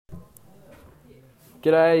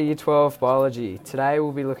G'day Year 12 Biology. Today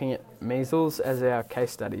we'll be looking at measles as our case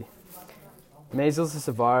study. Measles is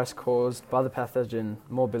a virus caused by the pathogen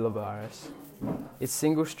morbillivirus. It's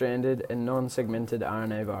single-stranded and non-segmented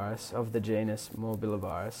RNA virus of the genus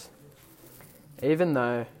morbillivirus. Even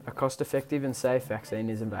though a cost-effective and safe vaccine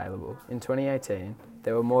is available, in 2018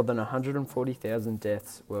 there were more than 140,000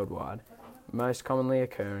 deaths worldwide, most commonly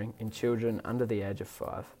occurring in children under the age of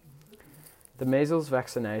 5. The measles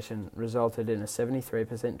vaccination resulted in a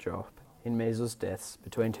 73% drop in measles deaths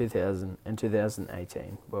between 2000 and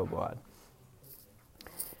 2018 worldwide.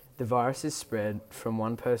 The virus is spread from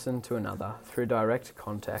one person to another through direct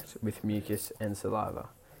contact with mucus and saliva.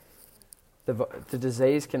 The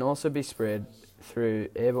disease can also be spread through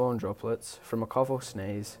airborne droplets from a cough or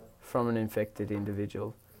sneeze from an infected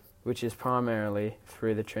individual, which is primarily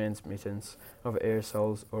through the transmittance of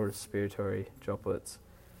aerosols or respiratory droplets.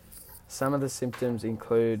 Some of the symptoms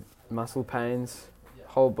include muscle pains,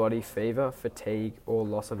 whole body fever, fatigue or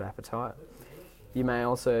loss of appetite. You may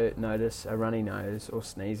also notice a runny nose or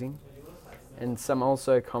sneezing. And some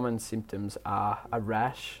also common symptoms are a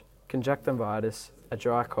rash, conjunctivitis, a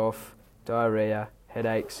dry cough, diarrhea,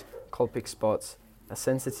 headaches, Kolpik spots, a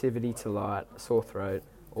sensitivity to light, sore throat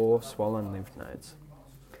or swollen lymph nodes.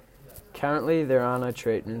 Currently there are no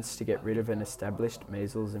treatments to get rid of an established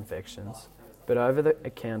measles infections, but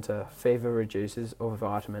over-the-counter fever reducers or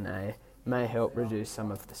vitamin A may help reduce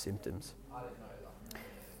some of the symptoms.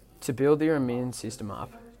 To build your immune system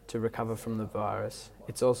up to recover from the virus,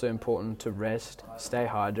 it's also important to rest, stay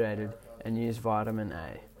hydrated and use vitamin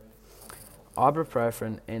A.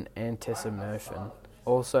 Ibuprofen and acetaminophen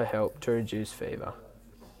also help to reduce fever.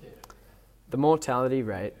 The mortality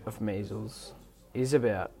rate of measles is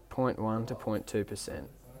about 0.1 to 0.2%.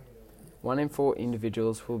 1 in 4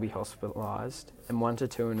 individuals will be hospitalised and 1 to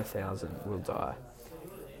 2 in 1,000 will die.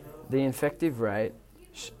 The infective rate,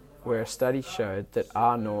 where a study showed that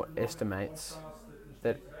R0 estimates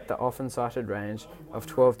that the often cited range of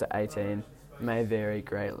 12 to 18 may vary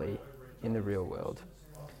greatly in the real world.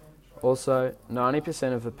 Also,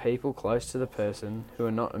 90% of the people close to the person who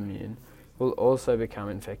are not immune will also become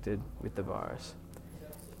infected with the virus.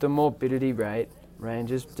 The morbidity rate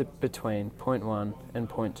ranges between 0.1 and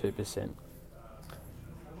 0.2%.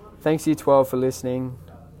 Thanks Year 12 for listening.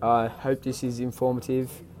 I hope this is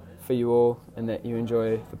informative for you all and that you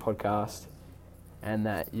enjoy the podcast and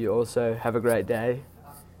that you also have a great day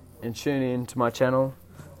and tune in to my channel,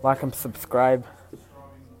 like and subscribe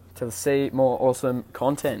to see more awesome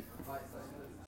content.